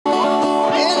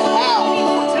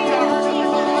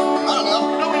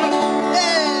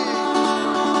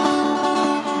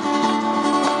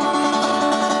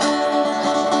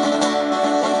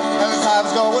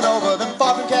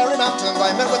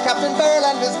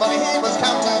money he was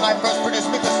counting. I first produced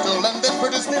me pistol and then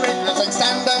produced me rapier, saying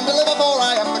stand and deliver, for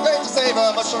I am the greatest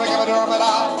saver. But sure I give a drum and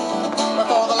I,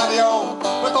 before the laddie-o,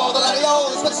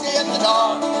 there's whiskey in the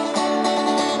jar.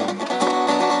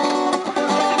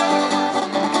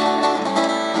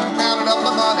 Counted up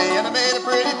my money and I made a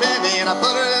pretty penny, and I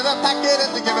put it in a packet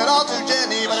and to give it all to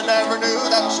Jenny, but I never knew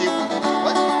that she...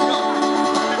 What?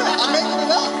 I'm making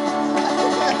it up.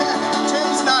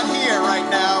 Tim's not here right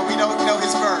now. We don't know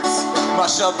his verse.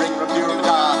 Mush up, bring from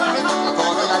Durham-da.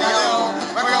 Before the laddie-o,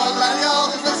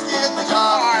 there's whiskey in the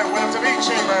jar. I went up to meet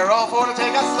chamber, all for to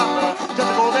take a slumber. Just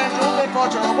a golden druid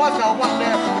fortune was no wonder.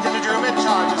 We did the druid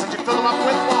charges and you fill them up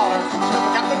with water. Took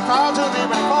the captain proud to be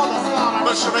ready for the slaughter.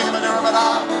 Mush up, bring from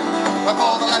Durham-da.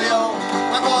 Before the laddie-o,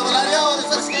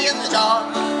 there's whiskey in the jar.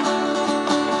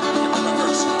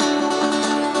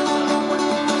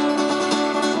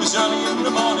 It's early in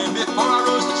the morning before I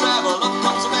rose to travel. Up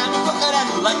comes a man with crooked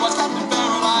and like was Captain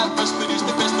Faire. I first produced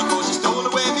the pistol, for she stole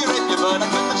away me rapier, but I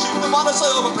couldn't shoot the water,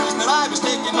 so a prisoner I was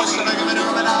taken. Mush up, bring from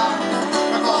Durham-da.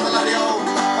 Before the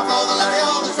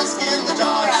laddie-o, there's whiskey in the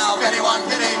jar. Now, if anyone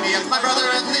can aid me, it's my brother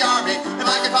in the army. If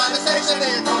I can find a station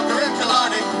in Corker and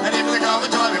Killarney, and if they come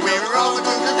and join me, we were all to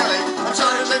the gilly. I'm sure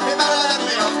it'll be better than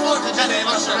the old